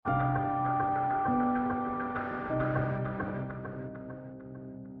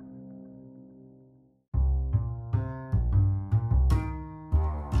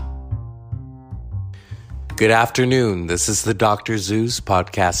Good afternoon. This is the Dr. Zeus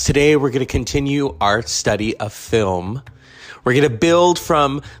podcast. Today we're going to continue our study of film. We're going to build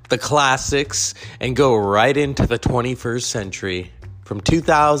from the classics and go right into the 21st century. From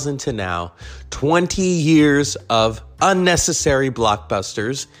 2000 to now, 20 years of unnecessary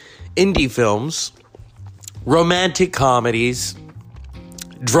blockbusters, indie films, romantic comedies,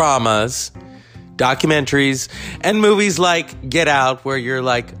 dramas, documentaries, and movies like Get Out, where you're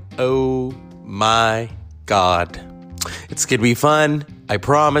like, oh my God. It's going to be fun. I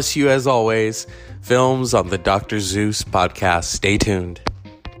promise you, as always, films on the Dr. Zeus podcast. Stay tuned.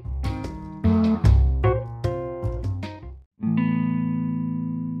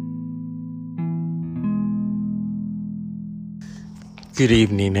 Good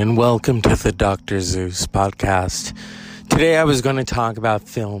evening and welcome to the Dr. Zeus podcast. Today I was going to talk about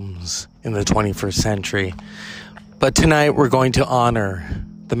films in the 21st century, but tonight we're going to honor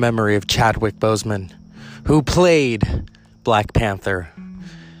the memory of Chadwick Boseman, who played Black Panther.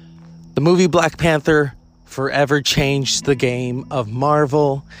 The movie Black Panther forever changed the game of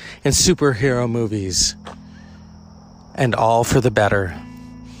Marvel and superhero movies, and all for the better.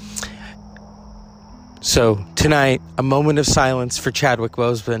 So tonight, a moment of silence for Chadwick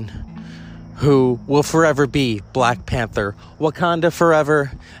Boseman, who will forever be Black Panther. Wakanda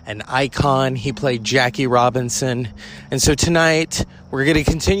forever, an icon. He played Jackie Robinson. And so tonight, we're going to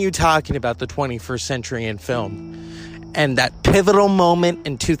continue talking about the 21st century in film and that pivotal moment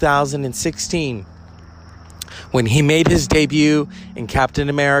in 2016 when he made his debut in Captain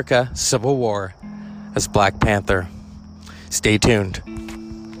America: Civil War as Black Panther. Stay tuned.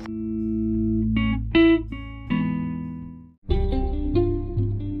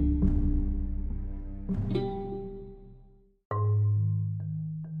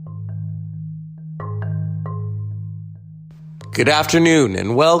 Good afternoon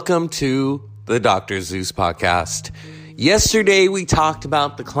and welcome to the Dr. Zeus podcast. Yesterday we talked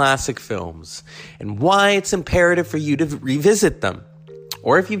about the classic films and why it's imperative for you to revisit them,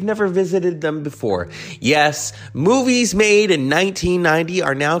 or if you've never visited them before. Yes, movies made in 1990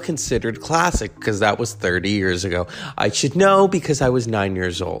 are now considered classic because that was 30 years ago. I should know because I was 9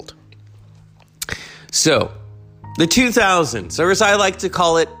 years old. So, the 2000s, or as I like to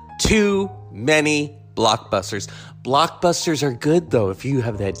call it, too many blockbusters. Blockbusters are good, though, if you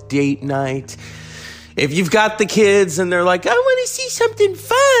have that date night. If you've got the kids and they're like, I want to see something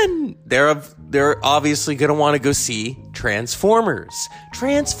fun, they're obviously going to want to go see Transformers.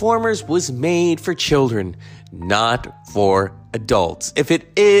 Transformers was made for children, not for adults.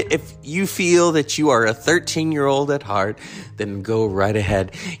 If you feel that you are a 13-year-old at heart, then go right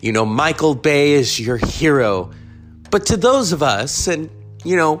ahead. You know, Michael Bay is your hero. But to those of us, and,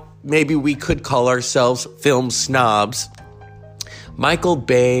 you know, maybe we could call ourselves film snobs, Michael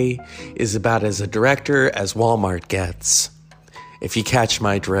Bay is about as a director as Walmart gets, if you catch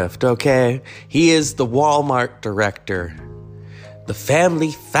my drift, okay? He is the Walmart director. The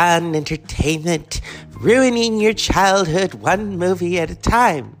family fun entertainment, ruining your childhood one movie at a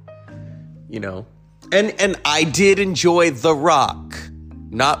time. You know, and I did enjoy The Rock.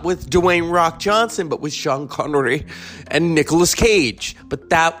 Not with Dwayne Rock Johnson, but with Sean Connery and Nicolas Cage. But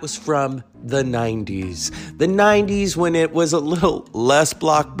that was from the 90s. The 90s when it was a little less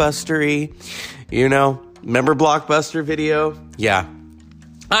blockbustery. You know, remember Blockbuster Video? Yeah.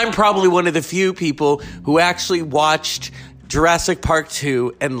 I'm probably one of the few people who actually watched Jurassic Park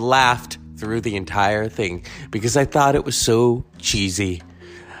 2 and laughed through the entire thing because I thought it was so cheesy.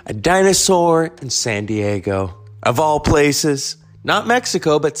 A dinosaur in San Diego, of all places. Not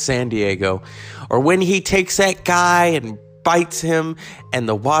Mexico, but San Diego. Or when he takes that guy and bites him and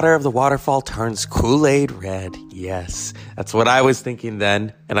the water of the waterfall turns Kool-Aid red. Yes, that's what I was thinking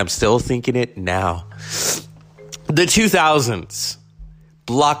then, and I'm still thinking it now. The 2000s.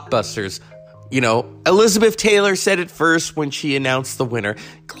 Blockbusters. You know, Elizabeth Taylor said it first when she announced the winner.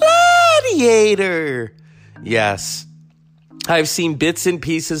 Gladiator! Yes. I've seen bits and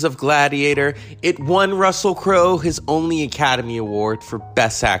pieces of Gladiator. It won Russell Crowe his only Academy Award for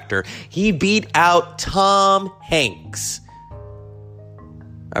Best Actor. He beat out Tom Hanks.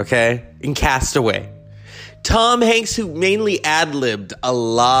 Okay? In Castaway. Tom Hanks, who mainly ad-libbed a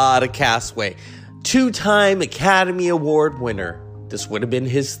lot of Castaway. 2-time Academy Award winner. This would have been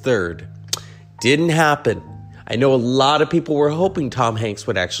his third. Didn't happen. I know a lot of people were hoping Tom Hanks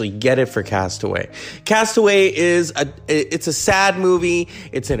would actually get it for Castaway. Castaway it's a sad movie.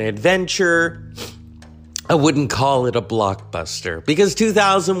 It's an adventure. I wouldn't call it a blockbuster because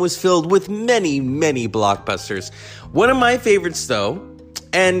 2000 was filled with many, many blockbusters. One of my favorites, though,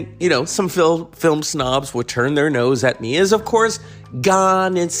 and, you know, some film snobs would turn their nose at me, is, of course,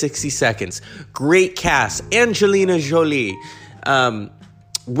 Gone in 60 Seconds. Great cast. Angelina Jolie,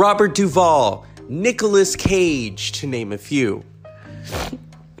 Robert Duvall, Nicolas Cage, to name a few.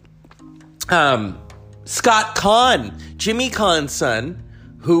 Scott Conn, Jimmy Conn's son,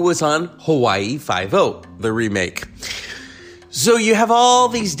 who was on Hawaii Five-0, the remake. So you have all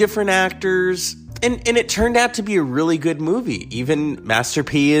these different actors, and it turned out to be a really good movie. Even Master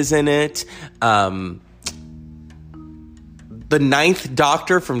P is in it. The Ninth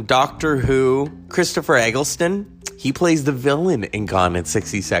Doctor from Doctor Who, Christopher Eggleston, he plays the villain in Gone in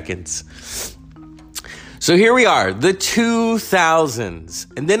 60 Seconds. So here we are, the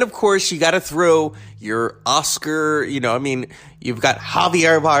 2000s. And then, of course, you got to throw your Oscar, you've got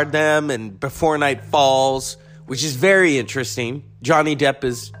Javier Bardem and Before Night Falls, which is very interesting. Johnny Depp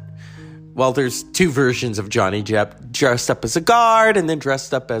is, well, there's two versions of Johnny Depp, dressed up as a guard and then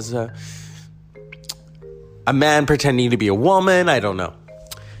dressed up as a man pretending to be a woman. I don't know.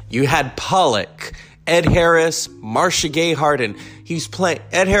 You had Pollock, Ed Harris, Marcia Gay Harden.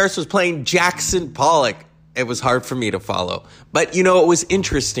 Ed Harris was playing Jackson Pollock. It was hard for me to follow. But, it was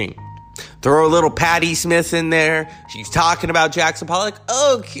interesting. Throw a little Patti Smith in there. She's talking about Jackson Pollock.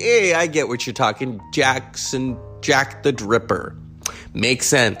 Okay, I get what you're talking. Jack the Dripper. Makes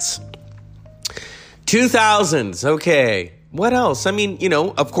sense. 2000s. Okay. What else?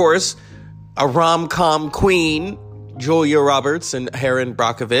 Of course, a rom-com queen, Julia Roberts and Erin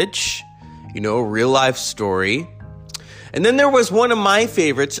Brockovich. A real-life story. And then there was one of my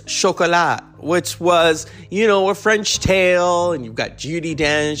favorites, Chocolat, which was, a French tale. And you've got Judi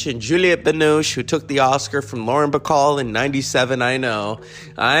Dench and Juliette Binoche, who took the Oscar from Lauren Bacall in 97. I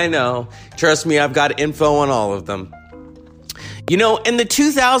know. Trust me, I've got info on all of them. And the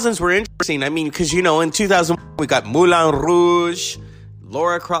 2000s were interesting. Because, in 2000, we got Moulin Rouge,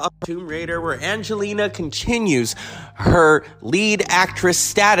 Laura Croft, Tomb Raider, where Angelina continues her lead actress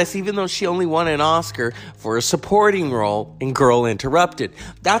status, even though she only won an Oscar for a supporting role in Girl Interrupted.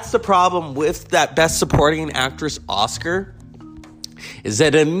 That's the problem with that Best Supporting Actress Oscar, is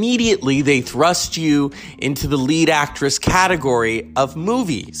that immediately they thrust you into the lead actress category of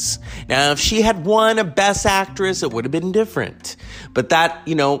movies. Now, if she had won a Best Actress, it would have been different. But that,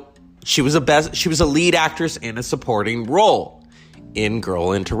 she was a lead actress in a supporting role in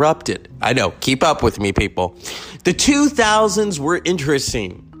Girl Interrupted. I know, keep up with me, people. The 2000s were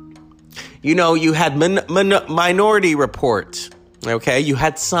interesting. You had Minority Report. Okay, you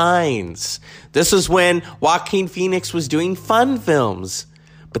had Signs. This is when Joaquin Phoenix was doing fun films.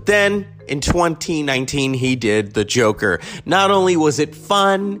 But then in 2019, he did The Joker. Not only was it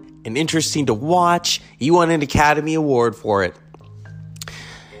fun and interesting to watch, he won an Academy Award for it.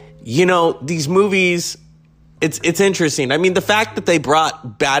 These movies, it's interesting. The fact that they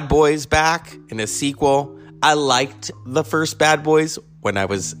brought Bad Boys back in a sequel, I liked the first Bad Boys when I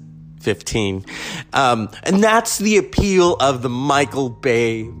was 15. And that's the appeal of the Michael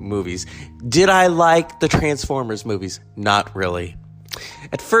Bay movies. Did I like the Transformers movies? Not really.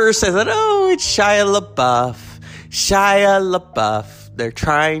 At first, I thought, it's Shia LaBeouf. They're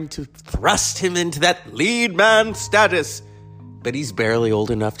trying to thrust him into that lead man status. But he's barely old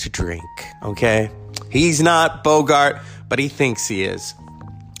enough to drink, okay? He's not Bogart, but he thinks he is.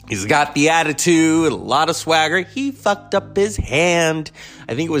 He's got the attitude, a lot of swagger. He fucked up his hand.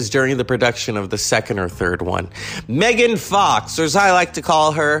 I think it was during the production of the second or third one. Megan Fox, or as I like to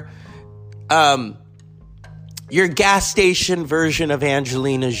call her, your gas station version of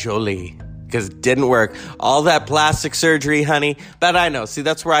Angelina Jolie. Because it didn't work. All that plastic surgery, honey. But I know. See,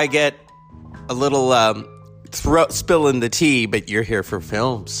 that's where I get a little spilling the tea, but you're here for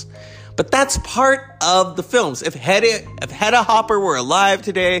films. But that's part of the films. If Hedda Hopper were alive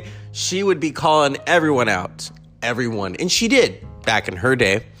today, she would be calling everyone out. Everyone. And she did back in her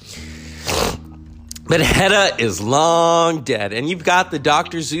day. But Hedda is long dead. And you've got the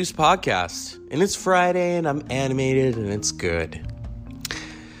Dr. Zeus podcast. And it's Friday and I'm animated and it's good.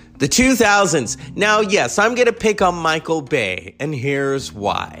 The 2000s. Now, yes, I'm going to pick on Michael Bay. And here's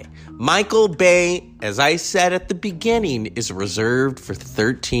why. Michael Bay, as I said at the beginning, is reserved for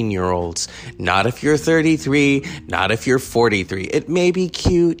 13-year-olds. Not if you're 33, not if you're 43. It may be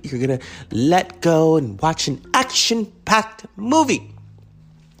cute. You're going to let go and watch an action-packed movie.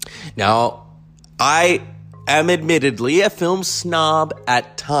 Now, I am admittedly a film snob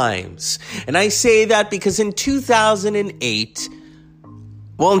at times. And I say that because in 2008,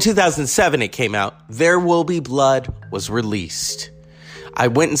 in 2007 it came out, There Will Be Blood was released. I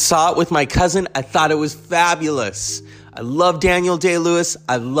went and saw it with my cousin. I thought it was fabulous. I love Daniel Day-Lewis.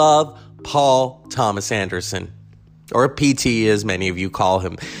 I love Paul Thomas Anderson, or PT as many of you call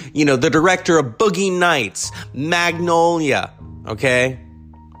him. The director of Boogie Nights, Magnolia, okay?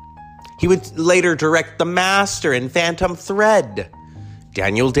 He would later direct The Master and Phantom Thread.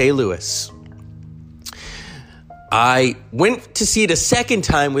 Daniel Day-Lewis. I went to see it a second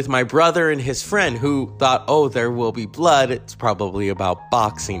time with my brother and his friend who thought, oh, There Will Be Blood. It's probably about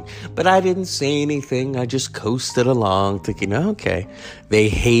boxing. But I didn't say anything. I just coasted along thinking, okay. They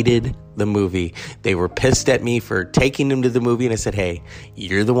hated the movie. They were pissed at me for taking them to the movie. And I said, hey,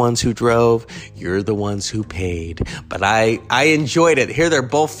 you're the ones who drove. You're the ones who paid. But I enjoyed it. Here they're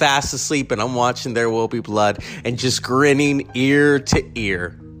both fast asleep and I'm watching There Will Be Blood and just grinning ear to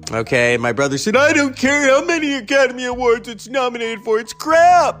ear. Okay, my brother said, I don't care how many Academy Awards it's nominated for. It's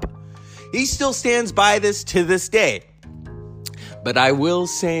crap. He still stands by this to this day. But I will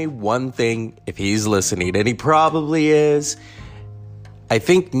say one thing if he's listening, and he probably is. I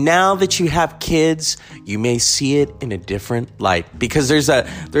think now that you have kids, you may see it in a different light. Because there's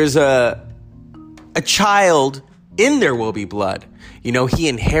a child in There Will Be Blood. You know, he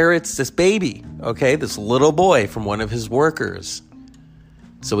inherits this baby, okay, this little boy from one of his workers.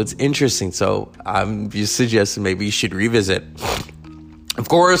 So it's interesting. So I'm just suggesting maybe you should revisit. Of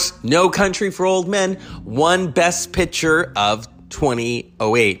course, No Country for Old Men won Best Picture of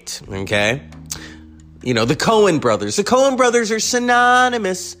 2008. Okay. You know, the Coen brothers. The Coen brothers are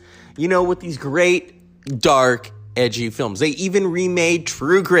synonymous, you know, with these great, dark, edgy films. They even remade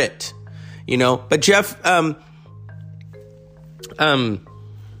True Grit, you know. But Jeff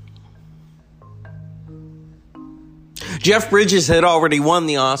Bridges had already won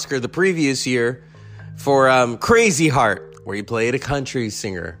the Oscar the previous year for Crazy Heart, where he played a country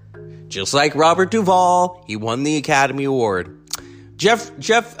singer. Just like Robert Duvall, he won the Academy Award. Jeff,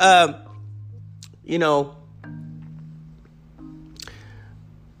 you know,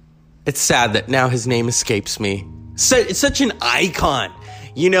 it's sad that now his name escapes me. So, it's such an icon,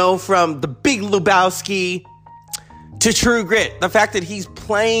 you know, from The Big Lebowski to True Grit. The fact that he's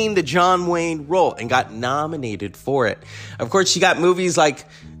playing the John Wayne role and got nominated for it. Of course, you got movies like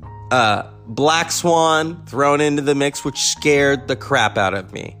Black Swan thrown into the mix, which scared the crap out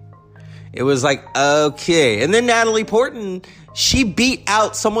of me. It was like, okay. And then Natalie Portman, she beat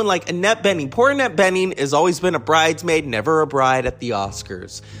out someone like Annette Bening. Poor Annette Bening has always been a bridesmaid, never a bride at the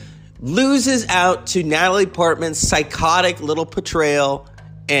Oscars. Loses out to Natalie Portman's psychotic little portrayal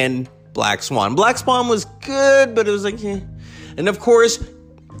in Black Swan. Black Swan was good, but it was like, eh. And of course,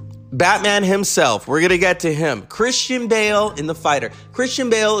 Batman himself. We're going to get to him. Christian Bale in The Fighter. Christian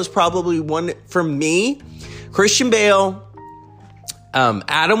Bale is probably one, for me, Christian Bale,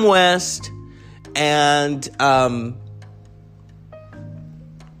 Adam West, and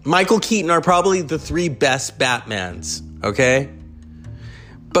Michael Keaton are probably the three best Batmans, okay?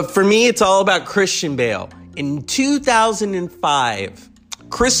 But for me, it's all about Christian Bale. In 2005,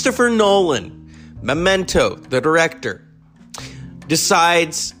 Christopher Nolan, Memento, the director,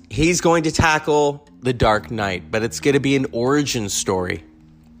 decides he's going to tackle The Dark Knight, but it's going to be an origin story.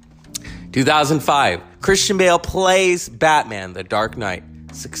 2005, Christian Bale plays Batman, The Dark Knight.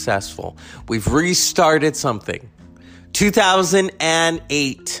 Successful. We've restarted something.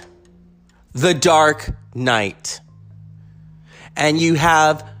 2008, The Dark Knight. And you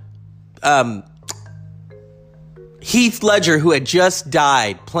have Heath Ledger, who had just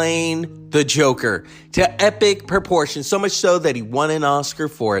died, playing the Joker to epic proportions, so much so that he won an Oscar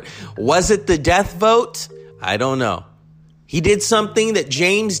for it. Was it the death vote? I don't know. He did something that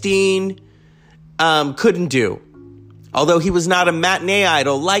James Dean couldn't do, although he was not a matinee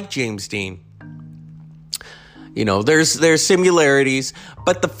idol like James Dean. You know, there's similarities,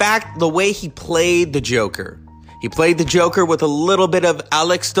 but the way he played the Joker, he played the Joker with a little bit of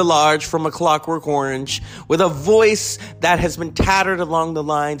Alex DeLarge from A Clockwork Orange, with a voice that has been tattered along the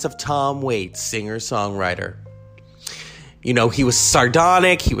lines of Tom Waits, singer-songwriter. You know, he was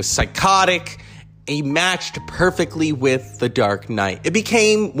sardonic, he was psychotic, he matched perfectly with The Dark Knight. It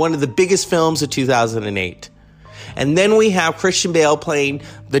became one of the biggest films of 2008. And then we have Christian Bale playing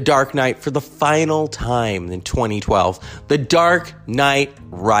The Dark Knight for the final time in 2012. The Dark Knight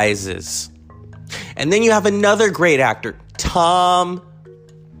Rises. And then you have another great actor, I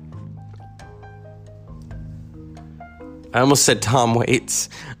almost said Tom Waits.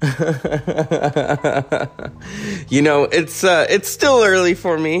 You know, it's still early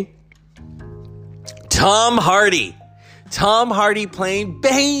for me. Tom Hardy. Tom Hardy playing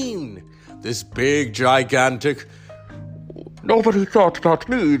Bane. This big, gigantic... Nobody thought about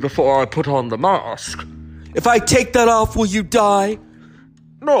me before I put on the mask. If I take that off, will you die?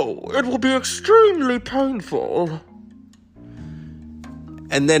 No, it will be extremely painful.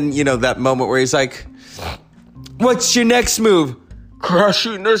 And then, you know, that moment where he's like, what's your next move?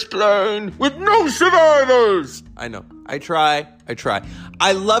 Crashing this plane with no survivors. I know. I try.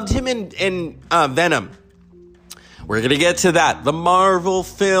 I loved him in Venom. We're going to get to that. The Marvel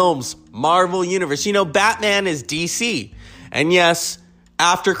films, Marvel Universe. You know, Batman is DC. And yes,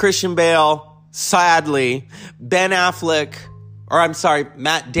 after Christian Bale, sadly, Matt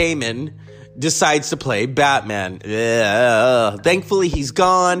Damon decides to play Batman. Thankfully, he's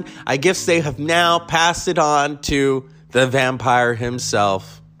gone. I guess they have now passed it on to the vampire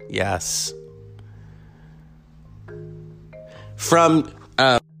himself. Yes. From,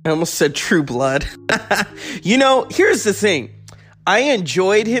 I almost said True Blood. You know, here's the thing. I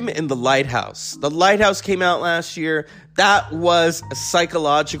enjoyed him in The Lighthouse. The Lighthouse came out last year. That was a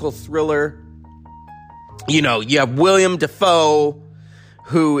psychological thriller. You know, you have William Dafoe,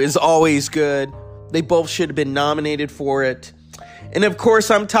 who is always good. They both should have been nominated for it. And of course,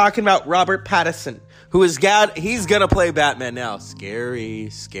 I'm talking about Robert Pattinson, who he's going to play Batman now. Scary.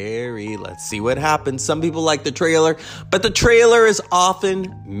 Let's see what happens. Some people like the trailer, but the trailer is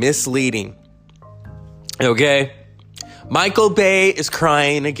often misleading. Okay? Michael Bay is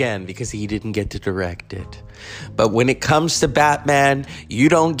crying again because he didn't get to direct it. But when it comes to Batman, you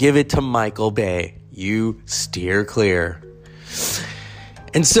don't give it to Michael Bay. You steer clear.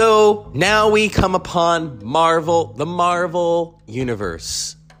 And so now we come upon the Marvel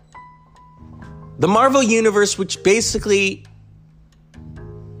Universe. The Marvel Universe, which basically,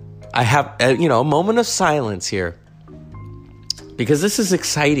 I have, a moment of silence here. Because this is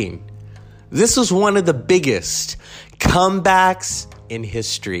exciting. This was one of the biggest comebacks in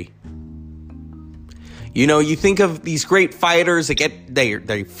history. You know, you think of these great fighters that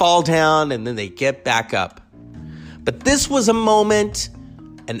they fall down and then they get back up. But this was a moment,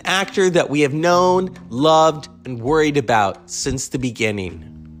 an actor that we have known, loved, and worried about since the beginning.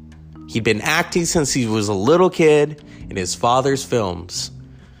 He'd been acting since he was a little kid in his father's films.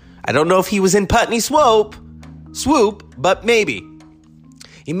 I don't know if he was in Putney Swope, but maybe.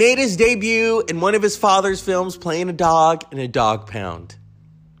 He made his debut in one of his father's films playing a dog in a dog pound.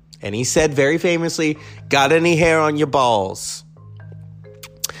 And he said very famously, "Got any hair on your balls?"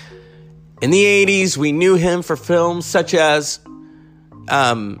 In the 80s, we knew him for films such as, he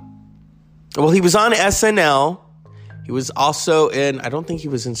was on SNL. He was also I don't think he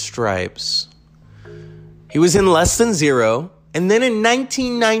was in Stripes. He was in Less Than Zero. And then in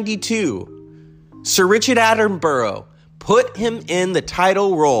 1992, Sir Richard Attenborough put him in the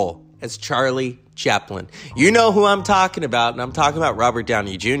title role as Charlie Chaplin. You know who I'm talking about, and I'm talking about Robert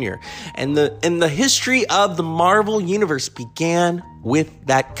Downey Jr. And the history of the Marvel Universe began with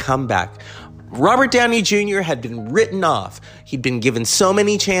that comeback. Robert Downey Jr. had been written off. He'd been given so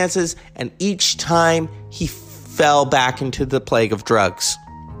many chances, and each time he fell back into the plague of drugs,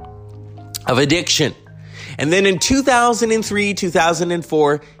 of addiction. And then in 2003,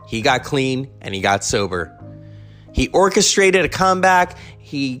 2004, he got clean and he got sober. He orchestrated a comeback.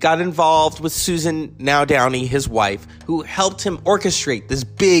 He got involved with Susan Now Downey, his wife, who helped him orchestrate this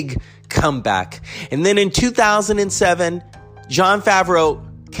big comeback. And then in 2007, Jon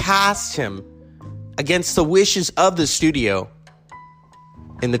Favreau cast him against the wishes of the studio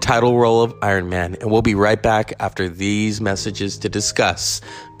in the title role of Iron Man. And we'll be right back after these messages to discuss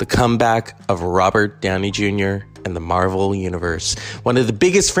the comeback of Robert Downey Jr. and the Marvel Universe, one of the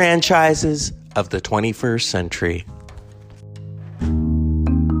biggest franchises of the 21st century.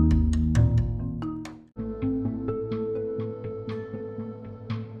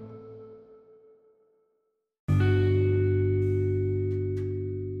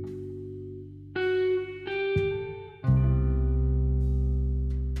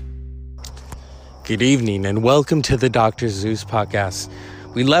 Good evening and welcome to the Dr. Zeus podcast.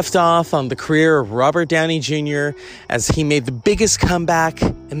 We left off on the career of Robert Downey Jr. as he made the biggest comeback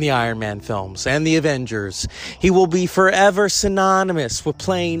in the Iron Man films and the Avengers. He will be forever synonymous with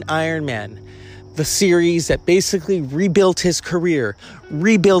playing Iron Man, the series that basically rebuilt his career,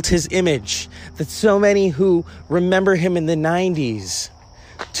 rebuilt his image, that so many who remember him in the 90s,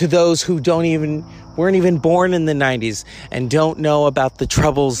 to those who weren't even born in the 90s and don't know about the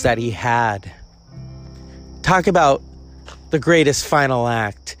troubles that he had. Talk about the greatest final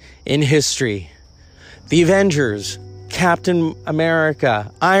act in history. The Avengers, Captain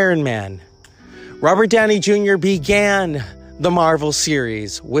America, Iron Man. Robert Downey Jr. began the Marvel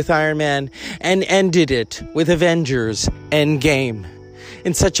series with Iron Man and ended it with Avengers Endgame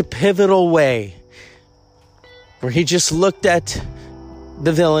in such a pivotal way, where he just looked at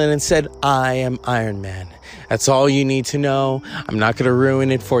the villain and said, "I am Iron Man." That's all you need to know. I'm not going to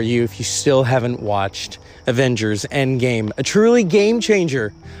ruin it for you if you still haven't watched Avengers Endgame, a truly game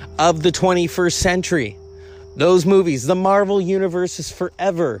changer of the 21st century. Those movies, the Marvel Universe is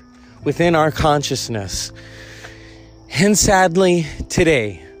forever within our consciousness. And sadly,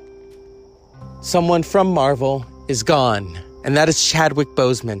 today, someone from Marvel is gone, and that is Chadwick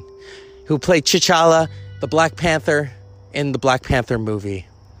Boseman, who played T'Challa, the Black Panther, in the Black Panther movie.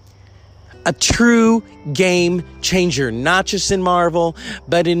 A true game changer, not just in Marvel,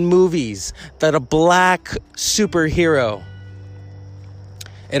 but in movies, that a black superhero.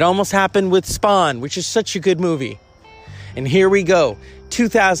 It almost happened with Spawn, which is such a good movie. And here we go,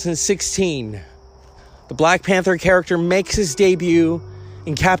 2016. The Black Panther character makes his debut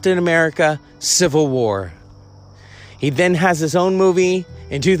in Captain America: Civil War. He then has his own movie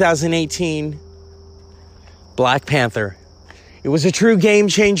in 2018, Black Panther. It was a true game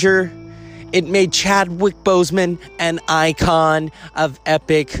changer. It made Chadwick Boseman an icon of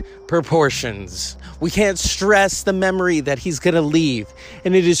epic proportions. We can't stress the memory that he's going to leave,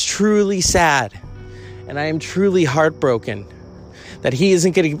 and it is truly sad. And I am truly heartbroken that he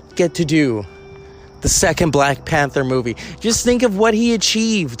isn't going to get to do the second Black Panther movie. Just think of what he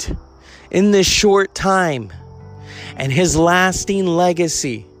achieved in this short time. And his lasting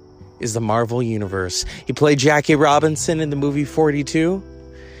legacy is the Marvel Universe. He played Jackie Robinson in the movie 42.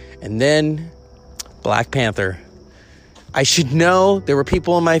 And then Black Panther. I should know there were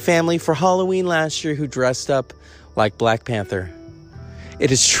people in my family for Halloween last year who dressed up like Black Panther.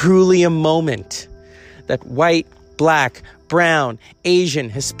 It is truly a moment that white, black, brown, Asian,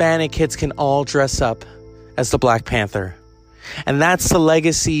 Hispanic kids can all dress up as the Black Panther. And that's the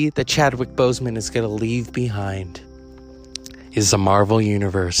legacy that Chadwick Boseman is going to leave behind, is the Marvel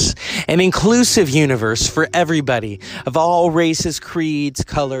Universe. An inclusive universe for everybody of all races, creeds,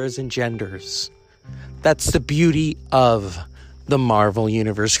 colors, and genders. That's the beauty of the Marvel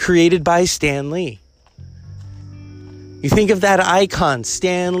Universe, created by Stan Lee. You think of that icon,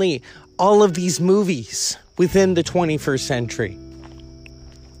 Stan Lee, all of these movies within the 21st century.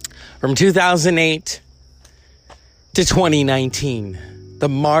 From 2008 to 2019, the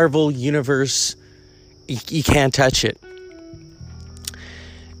Marvel Universe, you can't touch it.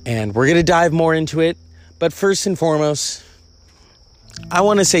 And we're going to dive more into it. But first and foremost, I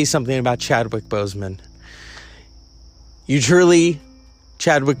want to say something about Chadwick Boseman. You truly,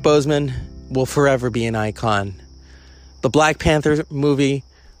 Chadwick Boseman, will forever be an icon. The Black Panther movie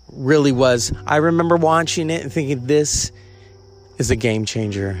really was. I remember watching it and thinking, this is a game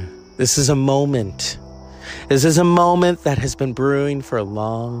changer. This is a moment. This is a moment that has been brewing for a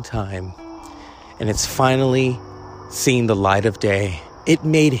long time. And it's finally seen the light of day. It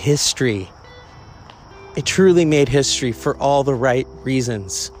made history. It truly made history for all the right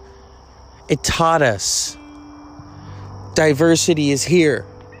reasons. It taught us diversity is here.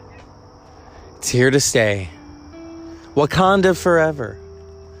 It's here to stay. Wakanda forever.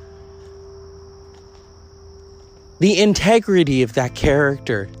 The integrity of that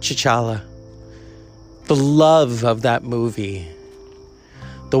character, T'Challa. The love of that movie.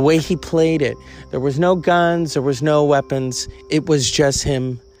 The way he played it. There was no guns, there was no weapons. It was just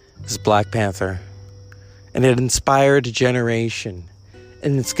him as Black Panther. And it inspired a generation.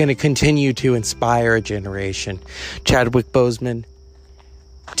 And it's going to continue to inspire a generation. Chadwick Boseman,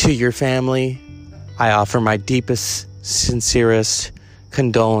 to your family, I offer my deepest, sincerest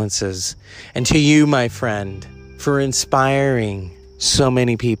condolences. And to you, my friend, for inspiring so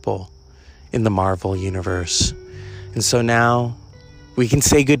many people in the Marvel Universe. And so now we can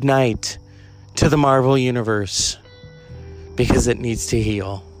say goodnight to the Marvel Universe because it needs to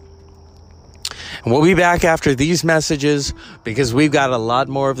heal. And we'll be back after these messages because we've got a lot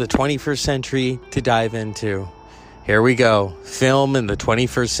more of the 21st century to dive into. Here we go. Film in the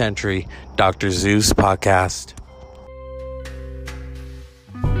 21st Century, Dr. Zeus Podcast.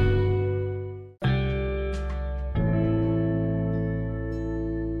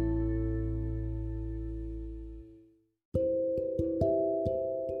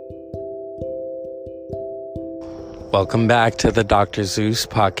 Welcome back to the Dr. Zeus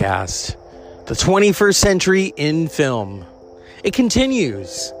Podcast. The 21st century in film. It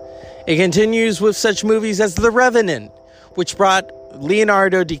continues. It continues with such movies as The Revenant, which brought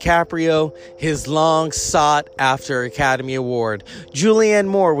Leonardo DiCaprio his long-sought-after Academy Award. Julianne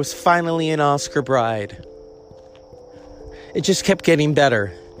Moore was finally an Oscar bride. It just kept getting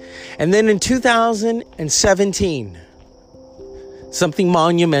better. And then in 2017, something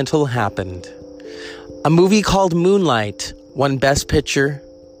monumental happened. A movie called Moonlight won Best Picture.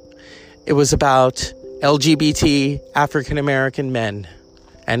 It was about LGBT African American men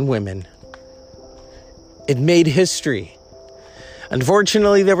and women. It made history.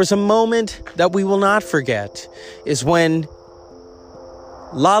 Unfortunately, there was a moment that we will not forget, is when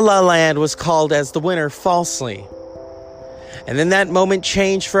La La Land was called as the winner falsely. And then that moment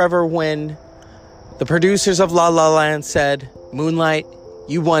changed forever when The producers of La La Land said, Moonlight,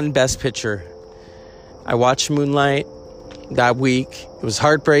 you won Best Picture. I watched Moonlight that week. It was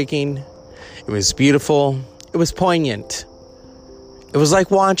heartbreaking. It was beautiful. It was poignant. It was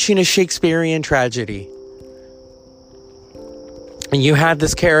like watching a Shakespearean tragedy. And you had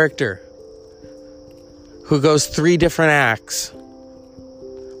this character who goes 3 different acts,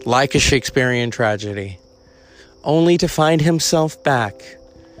 like a Shakespearean tragedy, only to find himself back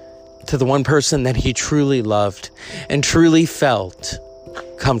to the one person that he truly loved and truly felt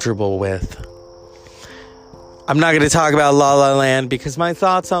comfortable with. I'm not going to talk about La La Land because my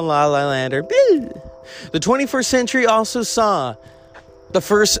thoughts on La La Land are... The 21st century also saw the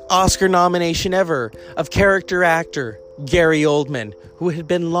first Oscar nomination ever of character actor Gary Oldman, who had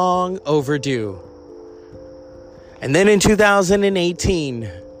been long overdue. And then in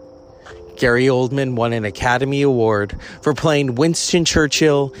 2018, Gary Oldman won an Academy Award for playing Winston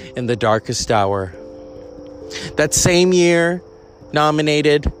Churchill in The Darkest Hour. That same year,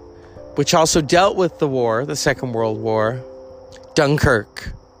 nominated, which also dealt with the war, the Second World War,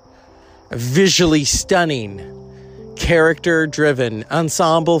 Dunkirk. A visually stunning, character-driven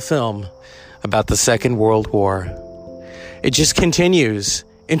ensemble film about the Second World War. It just continues.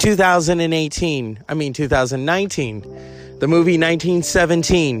 In 2019, the movie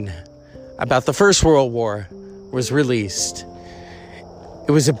 1917 about the First World War was released.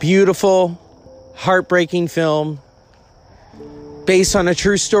 It was a beautiful, heartbreaking film based on a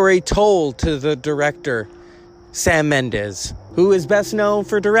true story told to the director, Sam Mendes, who is best known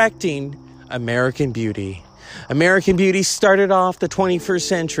for directing American Beauty. American Beauty started off the 21st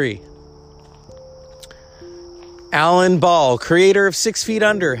century. Alan Ball, creator of 6 Feet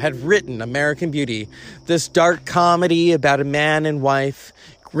Under, had written American Beauty, this dark comedy about a man and wife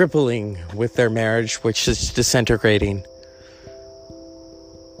rippling with their marriage, which is disintegrating.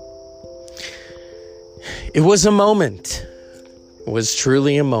 It was a moment. It was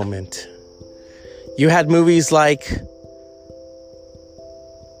truly a moment. You had movies like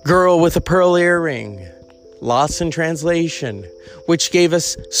Girl with a Pearl Earring, Lost in Translation, which gave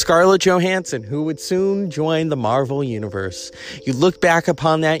us Scarlett Johansson, who would soon join the Marvel Universe. You look back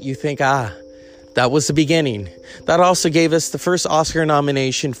upon that, you think, that was the beginning. That also gave us the first Oscar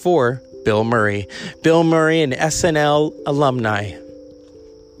nomination for Bill Murray. Bill Murray, an SNL alumni.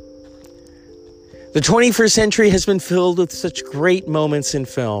 The 21st century has been filled with such great moments in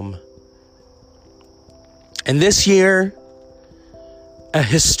film. And this year, a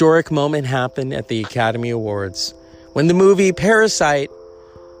historic moment happened at the Academy Awards when the movie Parasite,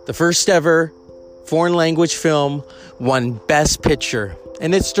 the first ever foreign language film, won Best Picture,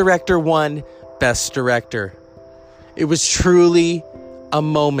 and its director won Best Director. It was truly a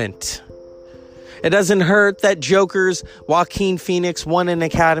moment. It doesn't hurt that Joker's Joaquin Phoenix won an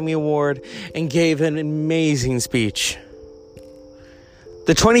Academy Award and gave an amazing speech.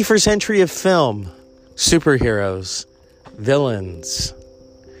 The 21st century of film, superheroes, villains,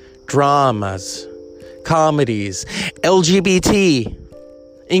 dramas, comedies, LGBT,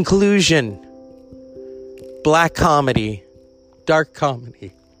 inclusion, black comedy, dark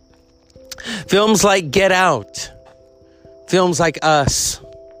comedy. Films like Get Out, films like Us.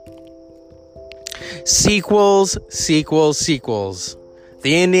 Sequels.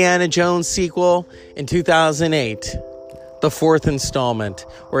 The Indiana Jones sequel in 2008. The 4th installment,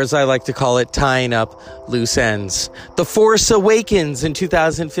 or as I like to call it, tying up loose ends. The Force Awakens in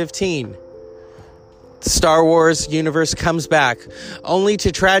 2015. The Star Wars universe comes back, only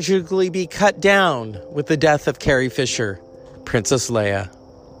to tragically be cut down with the death of Carrie Fisher, Princess Leia.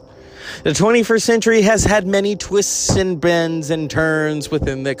 The 21st century has had many twists and bends and turns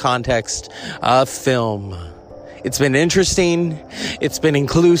within the context of film. It's been interesting, it's been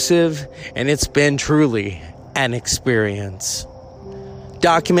inclusive, and it's been truly an experience.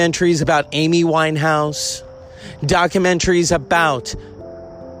 Documentaries about Amy Winehouse, documentaries about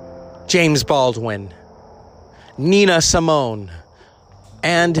James Baldwin, Nina Simone,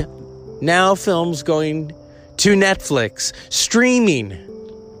 and now films going to Netflix, streaming.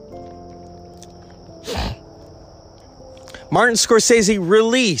 Martin Scorsese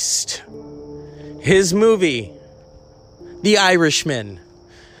released his movie, The Irishman,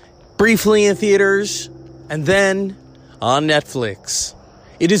 briefly in theaters and then on Netflix.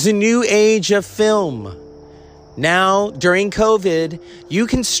 It is a new age of film. Now, during COVID, you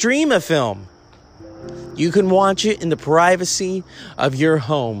can stream a film. You can watch it in the privacy of your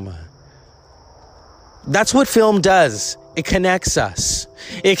home. That's what film does. It connects us.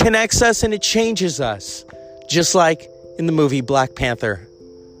 It connects us and it changes us. Just like in the movie Black Panther.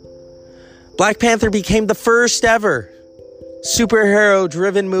 Black Panther became the first ever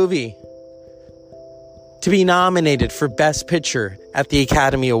superhero-driven movie to be nominated for Best Picture at the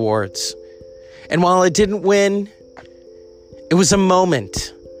Academy Awards. And while it didn't win, it was a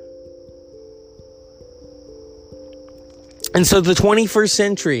moment. And so the 21st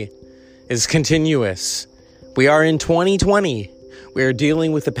century is continuous. We are in 2020. We are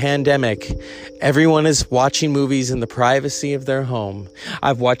dealing with a pandemic. Everyone is watching movies in the privacy of their home.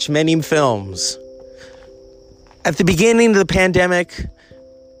 I've watched many films. At the beginning of the pandemic,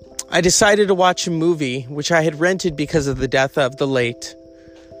 I decided to watch a movie, which I had rented because of the death of the late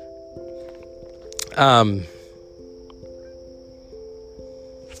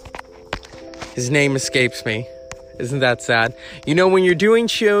his name escapes me. Isn't that sad? You know, when you're doing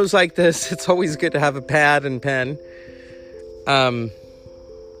shows like this, it's always good to have a pad and pen. But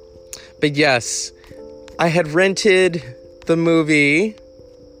yes, I had rented the movie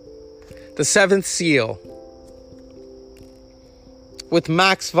The Seventh Seal with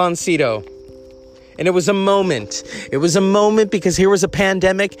Max von Sydow. And it was a moment. It was a moment because here was a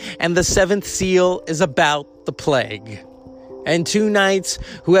pandemic, and The Seventh Seal is about the plague. And two knights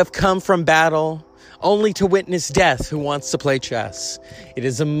who have come from battle only to witness death who wants to play chess. It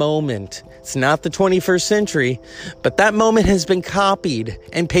is a moment. It's not the 21st century, but that moment has been copied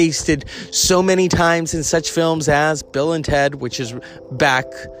and pasted so many times in such films as Bill and Ted, which is back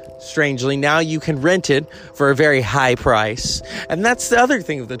strangely. Now you can rent it for a very high price. And that's the other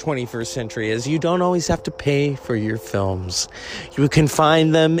thing of the 21st century is you don't always have to pay for your films. You can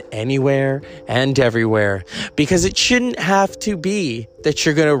find them anywhere and everywhere, because it shouldn't have to be that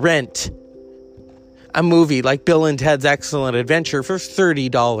you're going to rent a movie like Bill and Ted's Excellent Adventure for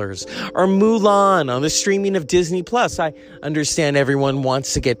 $30 or Mulan on the streaming of Disney Plus. I understand everyone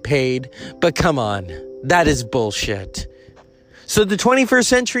wants to get paid, but come on, that is bullshit. So the 21st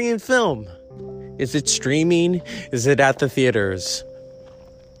century in film, is it streaming? Is it at the theaters?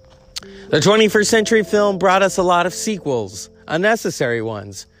 The 21st century film brought us a lot of sequels, unnecessary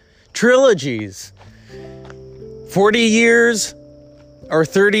ones, trilogies, 40 years or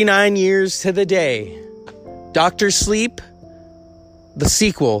 39 years to the day. Dr. Sleep, the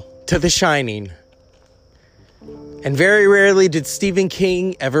sequel to The Shining. And very rarely did Stephen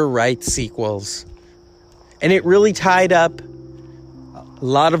King ever write sequels. And it really tied up a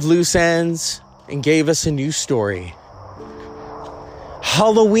lot of loose ends and gave us a new story.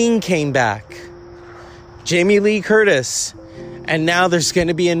 Halloween came back. Jamie Lee Curtis. And now there's going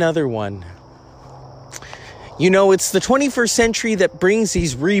to be another one. You know, it's the 21st century that brings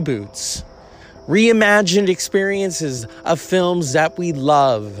these reboots, reimagined experiences of films that we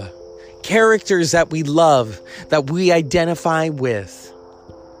love, characters that we love, that we identify with.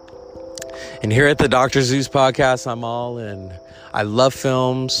 And here at the Dr. Zeus podcast, I'm all in. I love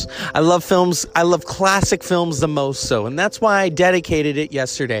films. I love classic films the most so. And that's why I dedicated it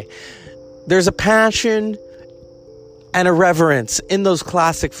yesterday. There's a passion and a reverence in those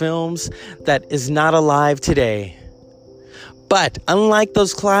classic films that is not alive today. But unlike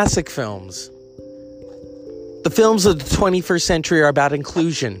those classic films, the films of the 21st century are about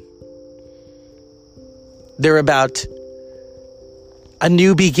inclusion. They're about a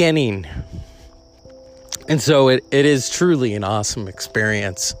new beginning. And so it is truly an awesome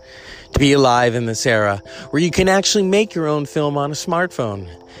experience to be alive in this era where you can actually make your own film on a smartphone.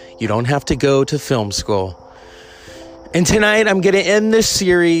 You don't have to go to film school. And tonight I'm going to end this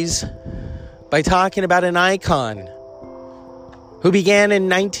series by talking about an icon who began in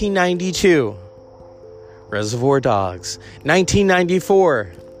 1992. Reservoir Dogs.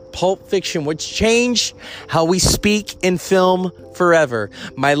 1994. Pulp Fiction, which changed how we speak in film forever.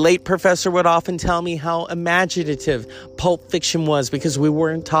 My late professor would often tell me how imaginative Pulp Fiction was because we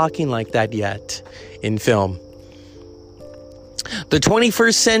weren't talking like that yet in film. The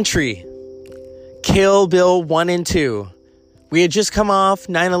 21st century. Kill Bill 1 and 2. We had just come off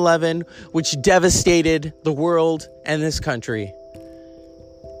 9/11, which devastated the world and this country.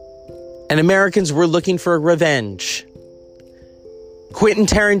 And Americans were looking for revenge. Quentin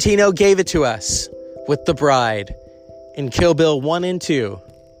Tarantino gave it to us with The Bride in Kill Bill 1 and 2.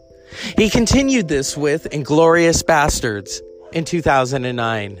 He continued this with Inglourious Bastards in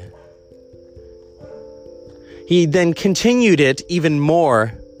 2009. He then continued it even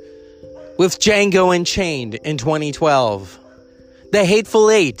more with Django Unchained in 2012. The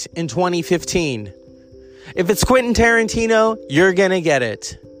Hateful Eight in 2015. If it's Quentin Tarantino, you're gonna get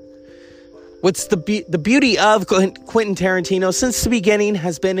it. What's the beauty of Quentin Tarantino since the beginning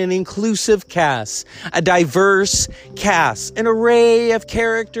has been an inclusive cast, a diverse cast, an array of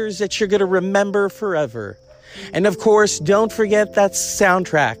characters that you're gonna remember forever. And of course, don't forget that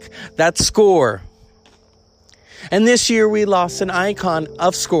soundtrack, that score. And this year we lost an icon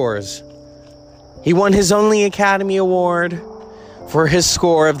of scores. He won his only Academy Award for his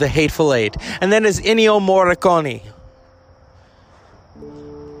score of The Hateful Eight. And that is Ennio Morricone.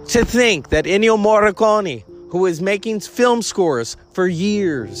 To think that Ennio Morricone, who was making film scores for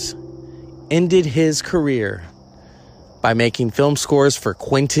years, ended his career by making film scores for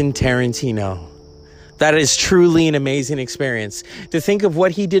Quentin Tarantino. That is truly an amazing experience. To think of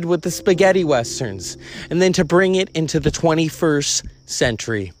what he did with the spaghetti westerns, and then to bring it into the 21st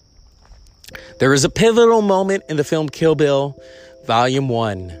century. There is a pivotal moment in the film Kill Bill, Volume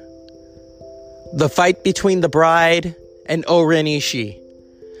 1. The fight between the bride and O-Ren Ishii.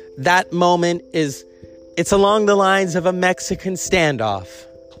 That moment it's along the lines of a Mexican standoff.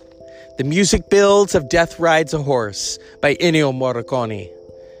 The music builds of Death Rides a Horse by Ennio Morricone.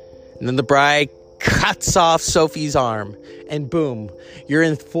 And then the bride cuts off Sophie's arm, and boom, you're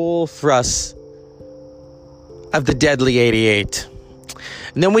in full thrust of the deadly 88.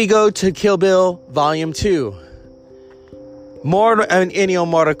 And then we go to Kill Bill Volume 2. More Ennio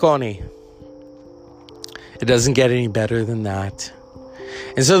Morricone. It doesn't get any better than that.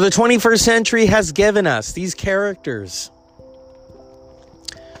 And so the 21st century has given us these characters.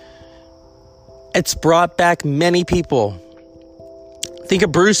 It's brought back many people. Think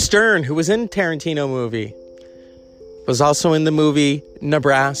of Bruce Stern, who was in Tarantino movie. Was also in the movie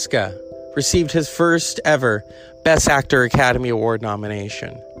Nebraska. Received his first ever Best Actor Academy Award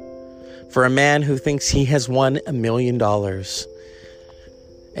nomination. For a man who thinks he has won $1 million.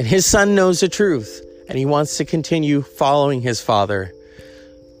 And his son knows the truth. And he wants to continue following his father.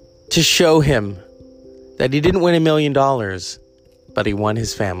 To show him that he didn't win $1 million, but he won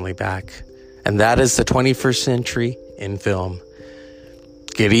his family back. And that is the 21st century in film.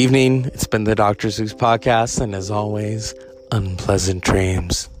 Good evening. It's been the Dr. Zeus podcast. And as always, unpleasant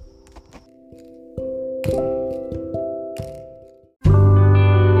dreams.